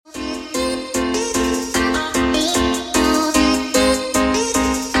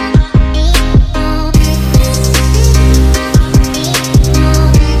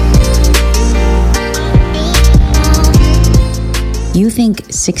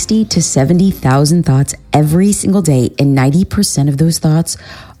think 60 to 70,000 thoughts every single day, and 90% of those thoughts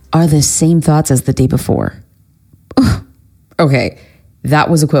are the same thoughts as the day before. Okay,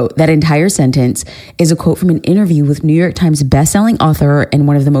 that was a quote. That entire sentence is a quote from an interview with New York Times bestselling author and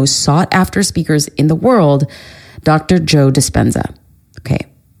one of the most sought after speakers in the world, Dr. Joe Dispenza. Okay,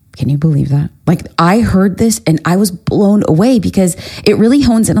 can you believe that? Like, I heard this and I was blown away because it really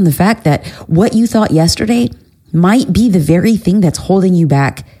hones in on the fact that what you thought yesterday might be the very thing that's holding you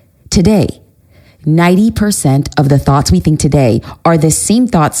back today. 90% of the thoughts we think today are the same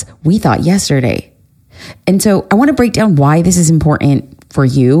thoughts we thought yesterday. And so I want to break down why this is important for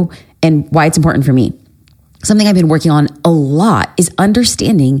you and why it's important for me. Something I've been working on a lot is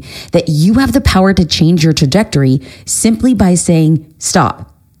understanding that you have the power to change your trajectory simply by saying,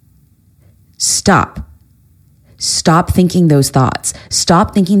 stop. Stop. Stop thinking those thoughts.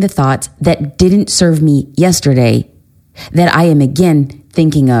 Stop thinking the thoughts that didn't serve me yesterday that I am again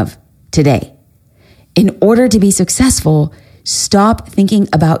thinking of today. In order to be successful, stop thinking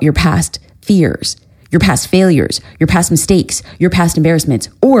about your past fears, your past failures, your past mistakes, your past embarrassments,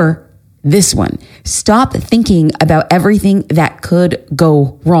 or this one. Stop thinking about everything that could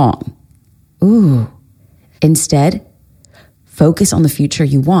go wrong. Instead, focus on the future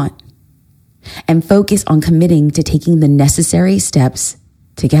you want and focus on committing to taking the necessary steps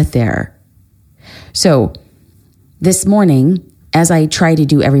to get there. So this morning, as I try to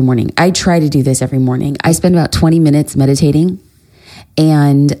do every morning, I try to do this every morning. I spend about 20 minutes meditating,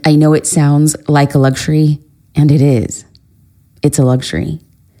 and I know it sounds like a luxury, and it is. It's a luxury.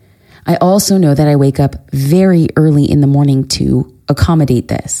 I also know that I wake up very early in the morning to accommodate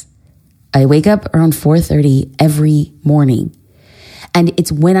this. I wake up around 4:30 every morning. And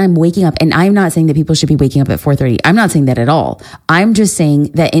it's when I'm waking up, and I'm not saying that people should be waking up at 4:30. I'm not saying that at all. I'm just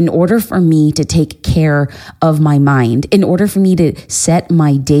saying that in order for me to take care of my mind, in order for me to set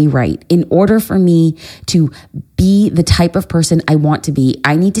my day right, in order for me to be the type of person I want to be,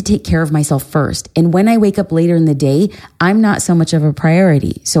 I need to take care of myself first. And when I wake up later in the day, I'm not so much of a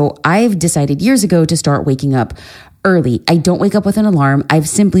priority. So I've decided years ago to start waking up early. I don't wake up with an alarm. I've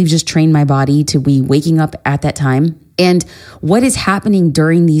simply just trained my body to be waking up at that time. And what is happening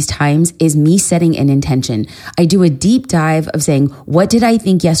during these times is me setting an intention. I do a deep dive of saying, what did I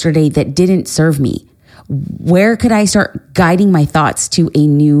think yesterday that didn't serve me? Where could I start guiding my thoughts to a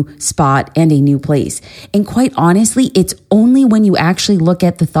new spot and a new place? And quite honestly, it's only when you actually look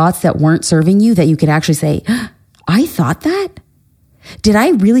at the thoughts that weren't serving you that you could actually say, I thought that? Did I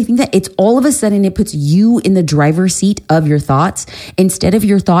really think that? It's all of a sudden it puts you in the driver's seat of your thoughts. Instead of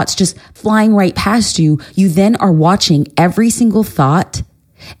your thoughts just flying right past you, you then are watching every single thought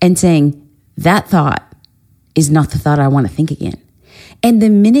and saying, that thought is not the thought I want to think again. And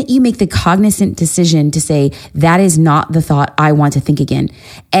the minute you make the cognizant decision to say, that is not the thought I want to think again,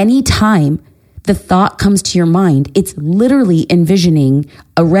 anytime the thought comes to your mind, it's literally envisioning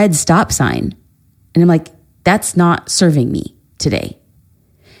a red stop sign. And I'm like, that's not serving me today.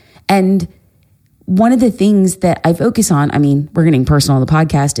 And one of the things that I focus on, I mean, we're getting personal on the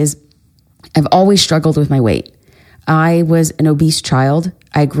podcast, is I've always struggled with my weight. I was an obese child.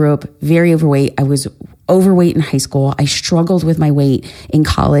 I grew up very overweight. I was overweight in high school. I struggled with my weight in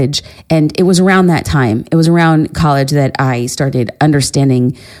college. And it was around that time, it was around college that I started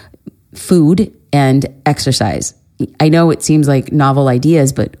understanding food and exercise. I know it seems like novel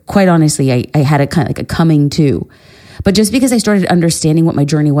ideas, but quite honestly, I had a kind of like a coming to. But just because I started understanding what my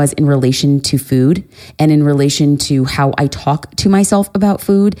journey was in relation to food and in relation to how I talk to myself about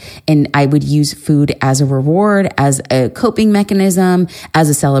food, and I would use food as a reward, as a coping mechanism, as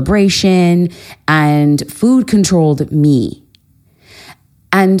a celebration, and food controlled me.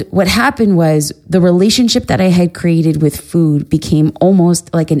 And what happened was the relationship that I had created with food became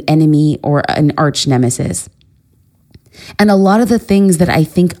almost like an enemy or an arch nemesis. And a lot of the things that I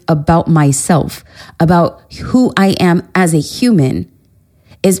think about myself, about who I am as a human,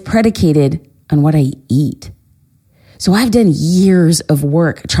 is predicated on what I eat. So I've done years of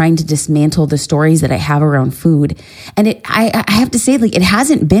work trying to dismantle the stories that I have around food. And I have to say, like, it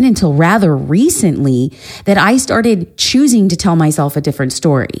hasn't been until rather recently that I started choosing to tell myself a different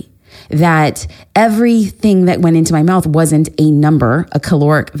story. That everything that went into my mouth wasn't a number, a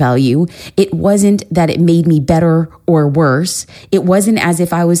caloric value. It wasn't that it made me better or worse. It wasn't as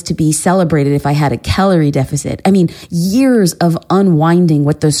if I was to be celebrated if I had a calorie deficit. I mean, years of unwinding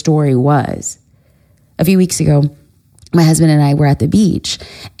what the story was. A few weeks ago, my husband and I were at the beach,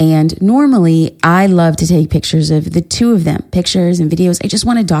 and normally I love to take pictures of the two of them, pictures and videos. I just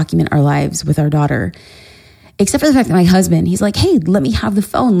want to document our lives with our daughter. Except for the fact that my husband, he's like, hey, let me have the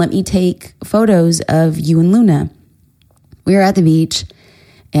phone. Let me take photos of you and Luna. we were at the beach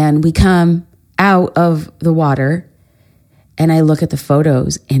and we come out of the water and I look at the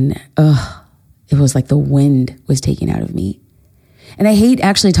photos and it was like the wind was taken out of me. And I hate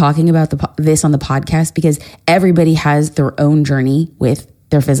actually talking about this on the podcast because everybody has their own journey with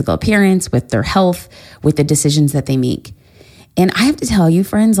their physical appearance, with their health, with the decisions that they make. And I have to tell you,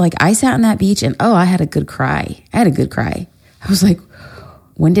 friends, like I sat on that beach and I had a good cry. I was like,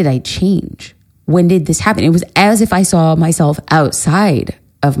 when did I change? When did this happen? It was as if I saw myself outside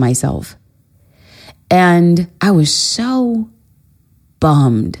of myself. And I was so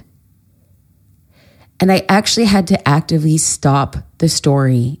bummed. And I actually had to actively stop the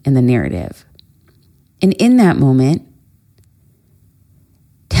story and the narrative. And in that moment,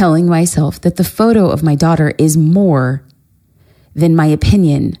 telling myself that the photo of my daughter is more than my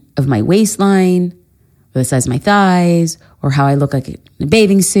opinion of my waistline, or the size of my thighs, or how I look like in a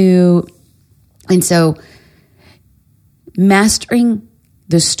bathing suit. And so mastering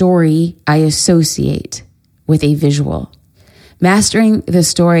the story I associate with a visual, mastering the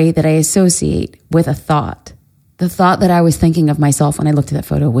story that I associate with a thought. The thought that I was thinking of myself when I looked at that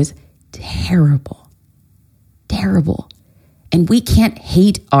photo was terrible, terrible. And we can't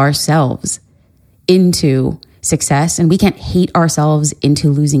hate ourselves into success, and we can't hate ourselves into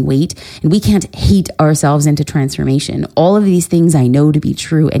losing weight, and we can't hate ourselves into transformation. All of these things I know to be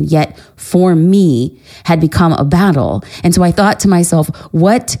true, and yet for me had become a battle. And so I thought to myself,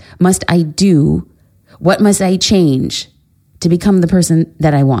 what must I do? What must I change to become the person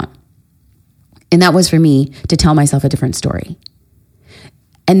that I want? And that was for me to tell myself a different story.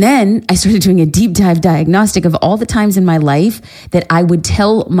 And then I started doing a deep dive diagnostic of all the times in my life that I would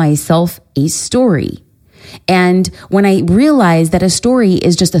tell myself a story. And when I realized that a story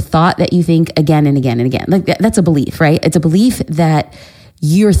is just a thought that you think again and again and again, like that's a belief, right? It's a belief that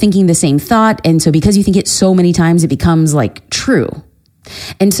you're thinking the same thought. And so because you think it so many times, it becomes like true.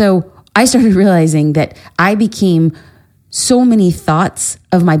 And so I started realizing that I became so many thoughts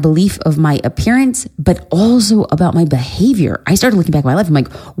of my belief of my appearance, but also about my behavior. I started looking back at my life. I'm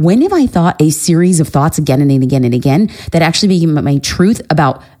like, when have I thought a series of thoughts again and again and again that actually became my truth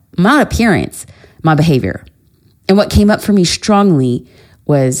about my appearance, my behavior? And what came up for me strongly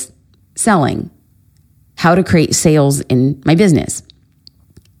was selling, how to create sales in my business.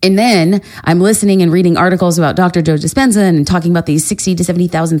 And then I'm listening and reading articles about Dr. Joe Dispenza and talking about these 60 to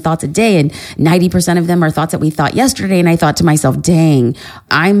 70,000 thoughts a day. And 90% of them are thoughts that we thought yesterday. And I thought to myself, dang,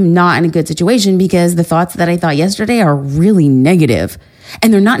 I'm not in a good situation because the thoughts that I thought yesterday are really negative.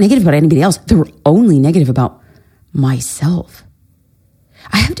 And they're not negative about anybody else. They're only negative about myself.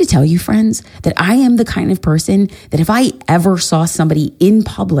 I have to tell you, friends, that I am the kind of person that if I ever saw somebody in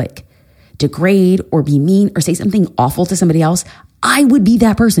public degrade or be mean or say something awful to somebody else, I would be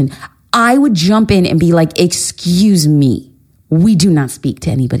that person. I would jump in and be like, excuse me, we do not speak to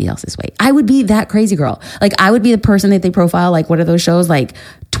anybody else this way. I would be that crazy girl. Like I would be the person that they profile, like what are those shows like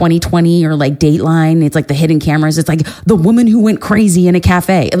 2020 or like Dateline? It's like the hidden cameras. It's like the woman who went crazy in a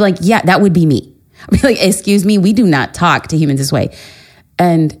cafe. I'm like, yeah, that would be me. I'd be like, excuse me, we do not talk to humans this way.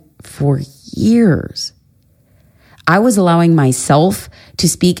 And for years, I was allowing myself to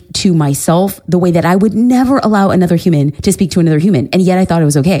speak to myself the way that I would never allow another human to speak to another human. And yet I thought it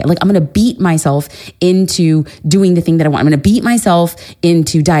was okay. Like I'm going to beat myself into doing the thing that I want. I'm going to beat myself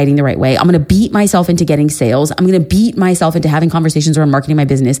into dieting the right way. I'm going to beat myself into getting sales. I'm going to beat myself into having conversations around marketing my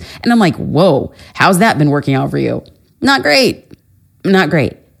business. And I'm like, whoa, how's that been working out for you? Not great. Not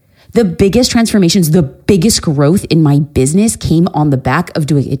great. The biggest transformations, the biggest growth in my business came on the back of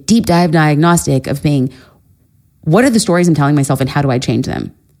doing a deep dive diagnostic of being, what are the stories I'm telling myself and how do I change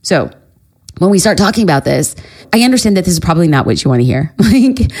them? So when we start talking about this, I understand that this is probably not what you want to hear.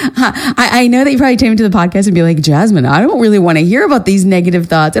 Like, I know that you probably came into the podcast and be like, Jasmine, I don't really want to hear about these negative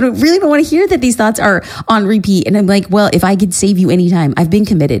thoughts. I don't want to hear that these thoughts are on repeat. And I'm like, well, if I could save you anytime, I've been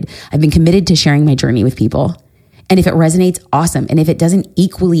committed. I've been committed to sharing my journey with people. And if it resonates, awesome. And if it doesn't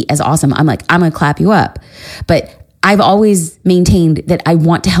equally as awesome, I'm like, I'm going to clap you up. But I've always maintained that I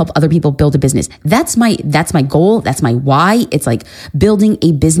want to help other people build a business. That's my goal. That's my why. It's like building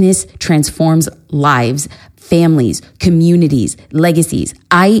a business transforms lives, families, communities, legacies.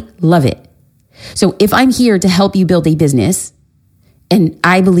 I love it. So if I'm here to help you build a business, and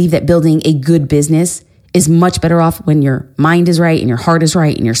I believe that building a good business is much better off when your mind is right and your heart is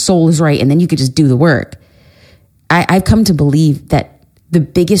right and your soul is right. And then you could just do the work. I've come to believe that the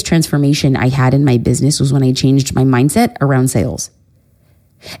biggest transformation I had in my business was when I changed my mindset around sales.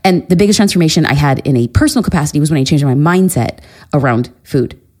 And the biggest transformation I had in a personal capacity was when I changed my mindset around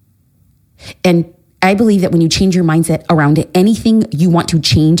food. And I believe that when you change your mindset around anything you want to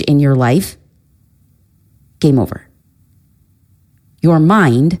change in your life, game over. your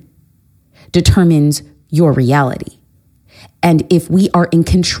mind determines your reality. And if we are in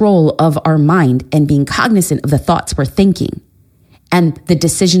control of our mind and being cognizant of the thoughts we're thinking and the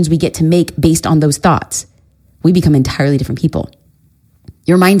decisions we get to make based on those thoughts, we become entirely different people.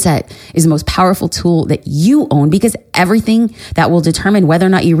 Your mindset is the most powerful tool that you own because everything that will determine whether or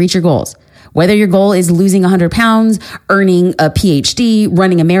not you reach your goals, whether your goal is losing 100 pounds, earning a PhD,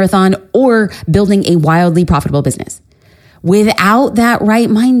 running a marathon, or building a wildly profitable business. Without that right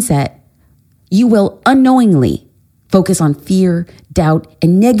mindset, you will unknowingly focus on fear, doubt,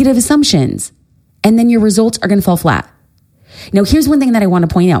 and negative assumptions, and then your results are going to fall flat. Now, here's one thing that I want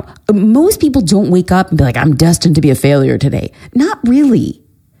to point out. Most people don't wake up and be like, I'm destined to be a failure today. Not really.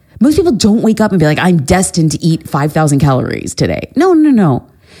 Most people don't wake up and be like, I'm destined to eat 5,000 calories today. No.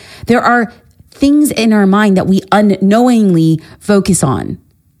 There are things in our mind that we unknowingly focus on.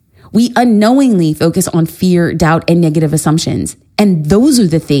 We unknowingly focus on fear, doubt, and negative assumptions. And those are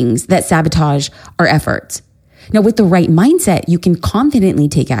the things that sabotage our efforts. Now, with the right mindset, you can confidently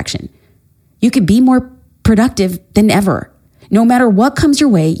take action. You could be more productive than ever. No matter what comes your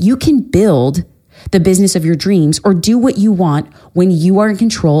way, you can build the business of your dreams or do what you want when you are in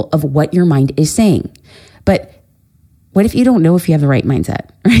control of what your mind is saying. But what if you don't know if you have the right mindset,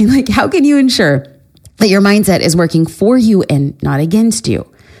 right? Like, how can you ensure that your mindset is working for you and not against you?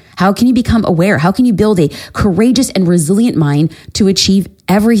 How can you become aware? How can you build a courageous and resilient mind to achieve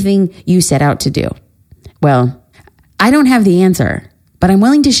everything you set out to do? Well, I don't have the answer, but I'm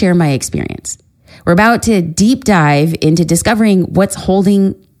willing to share my experience. We're about to deep dive into discovering what's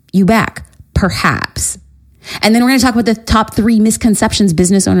holding you back, perhaps. And then we're going to talk about the top 3 misconceptions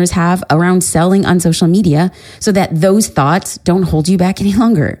business owners have around selling on social media so that those thoughts don't hold you back any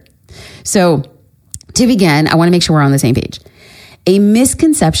longer. So to begin, I want to make sure we're on the same page. A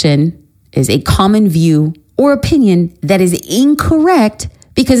misconception is a common view or opinion that is incorrect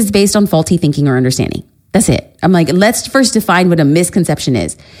because it's based on faulty thinking or understanding. That's it. I'm like, let's first define what a misconception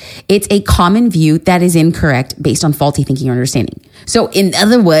is. It's a common view that is incorrect based on faulty thinking or understanding. So in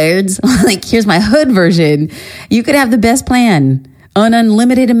other words, like, here's my hood version. You could have the best plan, an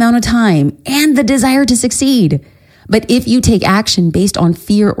unlimited amount of time, and the desire to succeed. But if you take action based on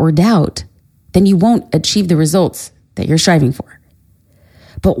fear or doubt, then you won't achieve the results that you're striving for.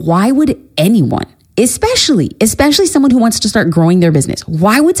 But why would anyone, especially someone who wants to start growing their business,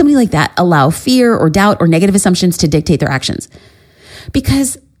 why would somebody like that allow fear or doubt or negative assumptions to dictate their actions?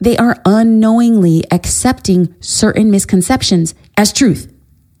 Because they are unknowingly accepting certain misconceptions as truth.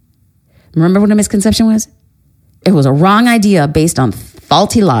 Remember what a misconception was? It was a wrong idea based on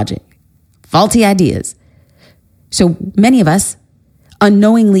faulty logic, faulty ideas. So many of us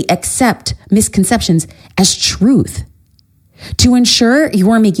unknowingly accept misconceptions as truth. To ensure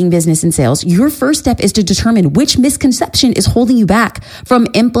you are making business and sales, your first step is to determine which misconception is holding you back from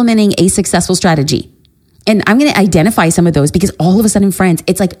implementing a successful strategy. And I'm going to identify some of those because all of a sudden, friends,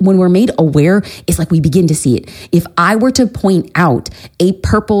 it's like when we're made aware, it's like we begin to see it. If I were to point out a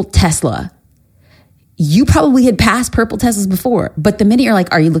purple Tesla, you probably had passed purple Teslas before, but the minute you're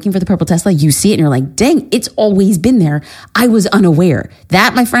like, are you looking for the purple Tesla? You see it and you're like, dang, it's always been there. I was unaware.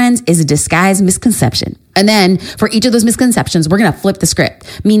 That, my friends, is a disguised misconception. And then for each of those misconceptions, we're going to flip the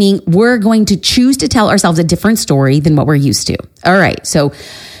script, meaning we're going to choose to tell ourselves a different story than what we're used to. All right. So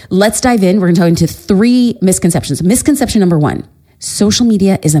let's dive in. We're going to go into 3 misconceptions. Misconception number 1, social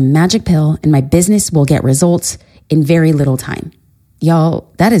media is a magic pill and my business will get results in very little time.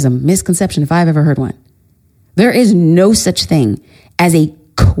 Y'all, that is a misconception if I've ever heard one. There is no such thing as a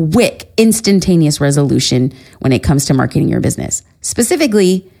quick, instantaneous resolution when it comes to marketing your business,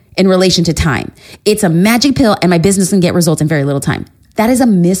 specifically in relation to time. It's a magic pill and my business can get results in very little time. That is a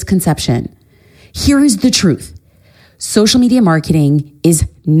misconception. Here is the truth. Social media marketing is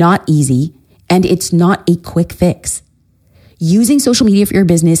not easy and it's not a quick fix. Using social media for your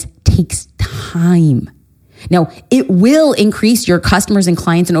business takes time. Now, it will increase your customers and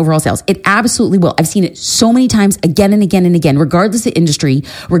clients and overall sales. It absolutely will. I've seen it so many times again and again and again, regardless of industry,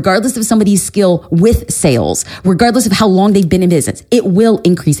 regardless of somebody's skill with sales, regardless of how long they've been in business. It will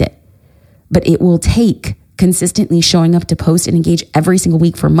increase it. But it will take consistently showing up to post and engage every single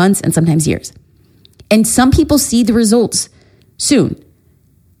week for months and sometimes years. And some people see the results soon,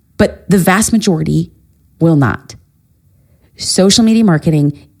 but the vast majority will not. Social media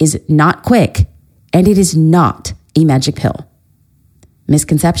marketing is not quick. And it is not a magic pill.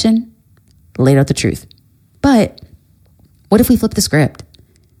 Misconception? Laid out the truth. But what if we flip the script?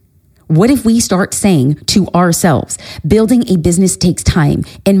 What if we start saying to ourselves, building a business takes time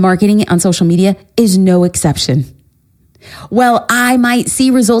and marketing it on social media is no exception? Well, I might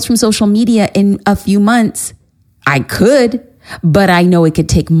see results from social media in a few months. I could, but I know it could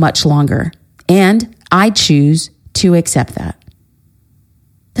take much longer. And I choose to accept that.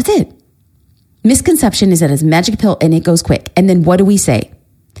 That's it. Misconception is that it's a magic pill and it goes quick. And then what do we say?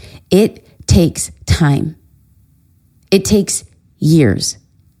 It takes time. It takes years.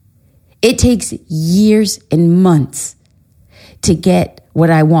 It takes years and months to get what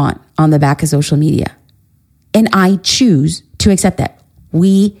I want on the back of social media. And I choose to accept that.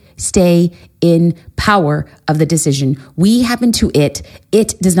 We stay in power of the decision. We happen to it.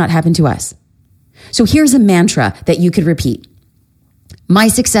 It does not happen to us. So here's a mantra that you could repeat. My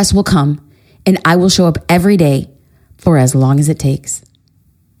success will come and I will show up every day for as long as it takes.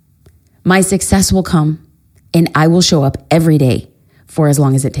 My success will come and I will show up every day for as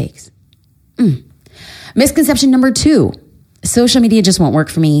long as it takes. Misconception number 2, social media just won't work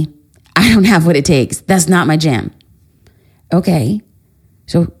for me. I don't have what it takes. That's not my jam. Okay,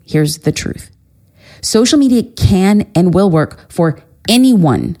 so here's the truth. Social media can and will work for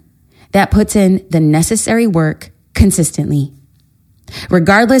anyone that puts in the necessary work consistently.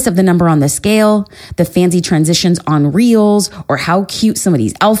 Regardless of the number on the scale, the fancy transitions on reels, or how cute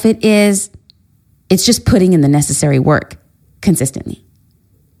somebody's outfit is, it's just putting in the necessary work consistently.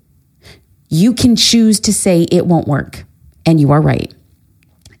 You can choose to say it won't work, and you are right.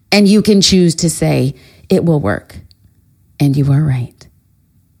 And you can choose to say it will work, and you are right.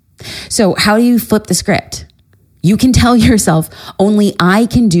 So how do you flip the script? You can tell yourself, only I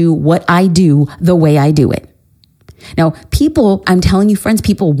can do what I do the way I do it. Now, people, I'm telling you, friends,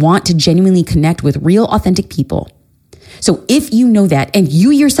 people want to genuinely connect with real, authentic people. So if you know that and you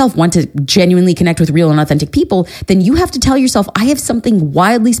yourself want to genuinely connect with real and authentic people, then you have to tell yourself, I have something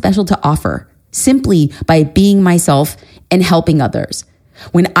wildly special to offer simply by being myself and helping others.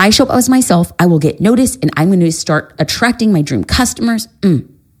 When I show up as myself, I will get noticed and I'm going to start attracting my dream customers.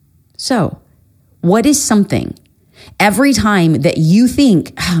 So what is something every time that you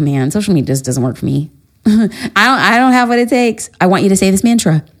think, oh man, social media just doesn't work for me. I don't have what it takes. I want you to say this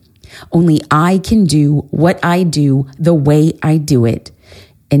mantra. Only I can do what I do the way I do it.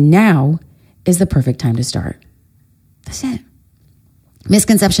 And now is the perfect time to start. That's it.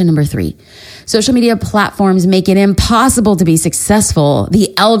 Misconception number 3. Social media platforms make it impossible to be successful.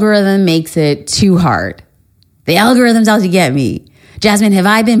 The algorithm makes it too hard. The algorithm's out to get me. Jasmine, have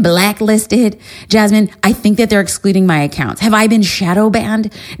I been blacklisted? Jasmine, I think that they're excluding my accounts. Have I been shadow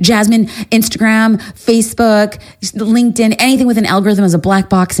banned? Jasmine, Instagram, Facebook, LinkedIn, anything with an algorithm is a black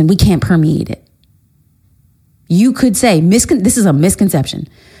box and we can't permeate it. You could say, this is a misconception.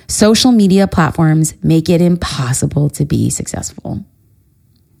 Social media platforms make it impossible to be successful.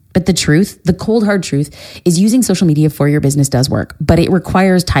 But the truth, the cold hard truth, is using social media for your business does work, but it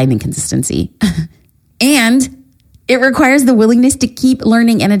requires time and consistency. And it requires the willingness to keep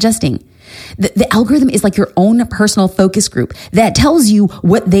learning and adjusting. The algorithm is like your own personal focus group that tells you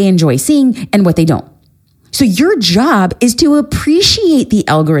what they enjoy seeing and what they don't. So your job is to appreciate the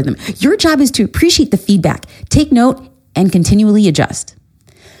algorithm. Your job is to appreciate the feedback, take note, and continually adjust.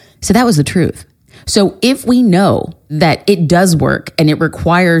 So that was the truth. So if we know that it does work and it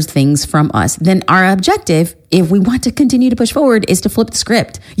requires things from us, then our objective, if we want to continue to push forward, is to flip the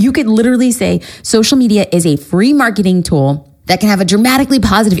script. You could literally say social media is a free marketing tool that can have a dramatically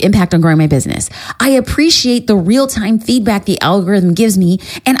positive impact on growing my business. I appreciate the real-time feedback the algorithm gives me,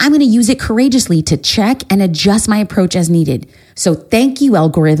 and I'm going to use it courageously to check and adjust my approach as needed. So thank you,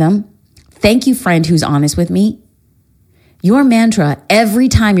 algorithm. Thank you, friend who's honest with me. Your mantra every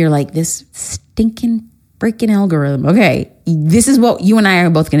time you're like, this stinking freaking algorithm. Okay, this is what you and I are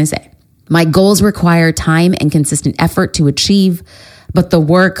both going to say. My goals require time and consistent effort to achieve, but the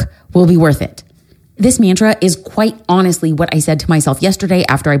work will be worth it. This mantra is quite honestly what I said to myself yesterday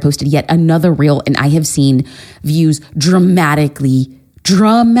after I posted yet another reel, and I have seen views dramatically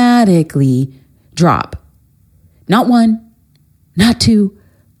drop. Not one, not two,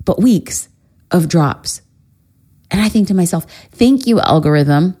 but weeks of drops. And I think to myself, thank you,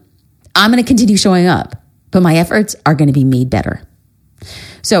 algorithm. I'm going to continue showing up, but my efforts are going to be made better.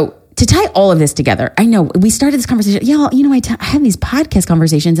 So to tie all of this together, I know we started this conversation. Y'all, I have these podcast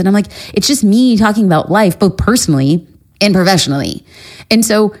conversations and I'm like, it's just me talking about life, both personally and professionally. And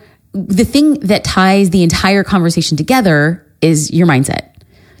so the thing that ties the entire conversation together is your mindset.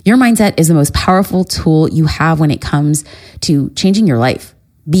 Your mindset is the most powerful tool you have when it comes to changing your life.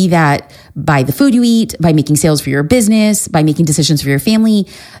 Be that by the food you eat, by making sales for your business, by making decisions for your family.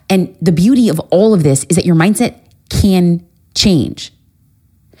 And the beauty of all of this is that your mindset can change.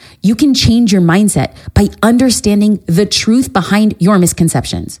 You can change your mindset by understanding the truth behind your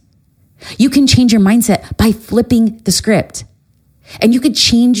misconceptions. You can change your mindset by flipping the script. And you could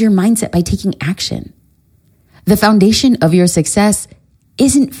change your mindset by taking action. The foundation of your success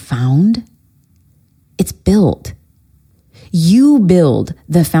isn't found, it's built. You build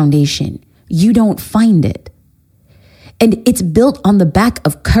the foundation. You don't find it. And it's built on the back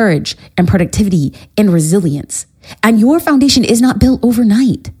of courage and productivity and resilience. And your foundation is not built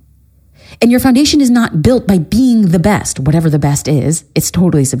overnight. And your foundation is not built by being the best, whatever the best is. It's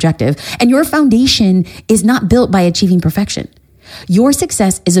totally subjective. And your foundation is not built by achieving perfection. Your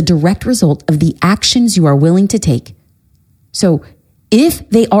success is a direct result of the actions you are willing to take. So if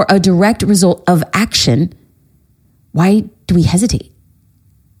they are a direct result of action, why do we hesitate?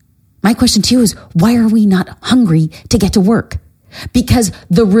 My question to you is, why are we not hungry to get to work? Because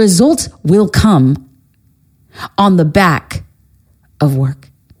the results will come on the back of work.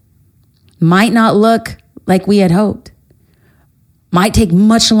 Might not look like we had hoped. Might take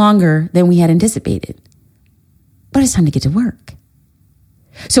much longer than we had anticipated. But it's time to get to work.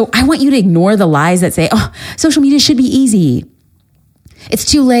 So I want you to ignore the lies that say, oh, social media should be easy. It's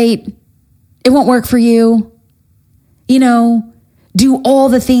too late. It won't work for you. Do all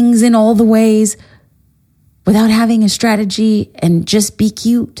the things in all the ways without having a strategy and just be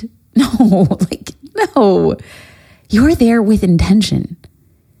cute. No. You're there with intention.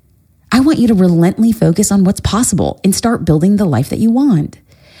 I want you to relentlessly focus on what's possible and start building the life that you want.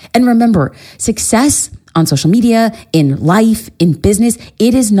 And remember, success on social media, in life, in business,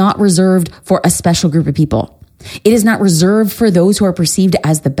 it is not reserved for a special group of people. It is not reserved for those who are perceived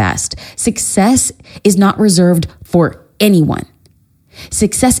as the best. Success is not reserved for anyone.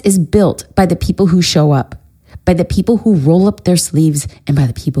 Success is built by the people who show up, by the people who roll up their sleeves, and by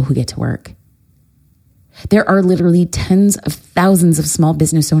the people who get to work. There are literally tens of thousands of small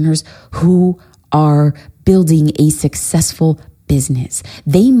business owners who are building a successful business.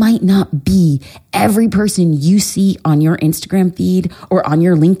 They might not be every person you see on your Instagram feed or on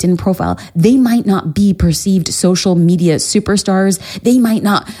your LinkedIn profile. They might not be perceived social media superstars. They might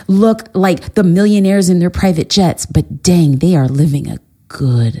not look like the millionaires in their private jets, but dang, they are living a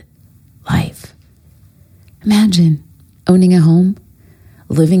good life. Imagine owning a home,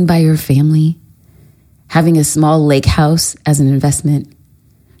 living by your family, having a small lake house as an investment,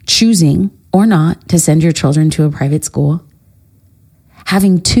 choosing or not to send your children to a private school,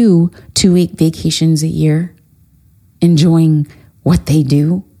 having 2-week vacations a year, enjoying what they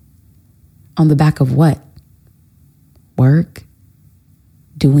do on the back of what? Work,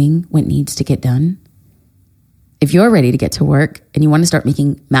 doing what needs to get done. If you're ready to get to work and you want to start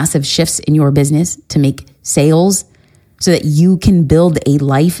making massive shifts in your business to make sales so that you can build a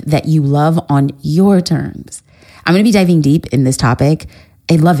life that you love on your terms, I'm going to be diving deep in this topic.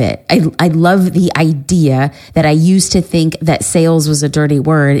 I love it. I love the idea that I used to think that sales was a dirty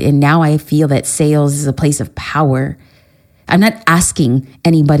word, and now I feel that sales is a place of power. I'm not asking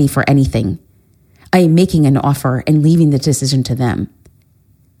anybody for anything. I am making an offer and leaving the decision to them.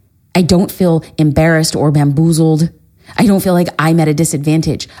 I don't feel embarrassed or bamboozled. I don't feel like I'm at a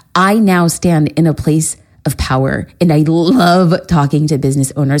disadvantage. I now stand in a place of power. And I love talking to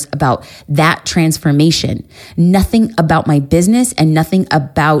business owners about that transformation. Nothing about my business and nothing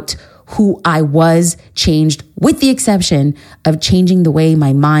about who I was changed, with the exception of changing the way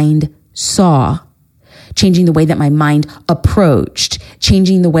my mind saw, changing the way that my mind approached,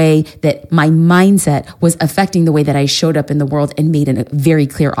 changing the way that my mindset was affecting the way that I showed up in the world and made a very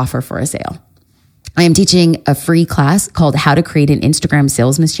clear offer for a sale. I am teaching a free class called How to Create an Instagram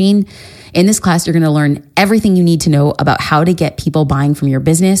Sales Machine. In this class, you're going to learn everything you need to know about how to get people buying from your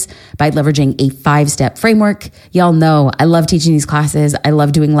business by leveraging a 5-step framework. Y'all know I love teaching these classes. I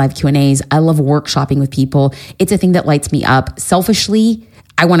love doing live Q&As. I love workshopping with people. It's a thing that lights me up. Selfishly,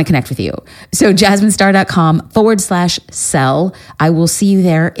 I want to connect with you. So jasminestar.com/sell. I will see you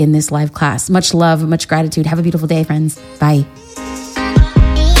there in this live class. Much love, much gratitude. Have a beautiful day, friends. Bye.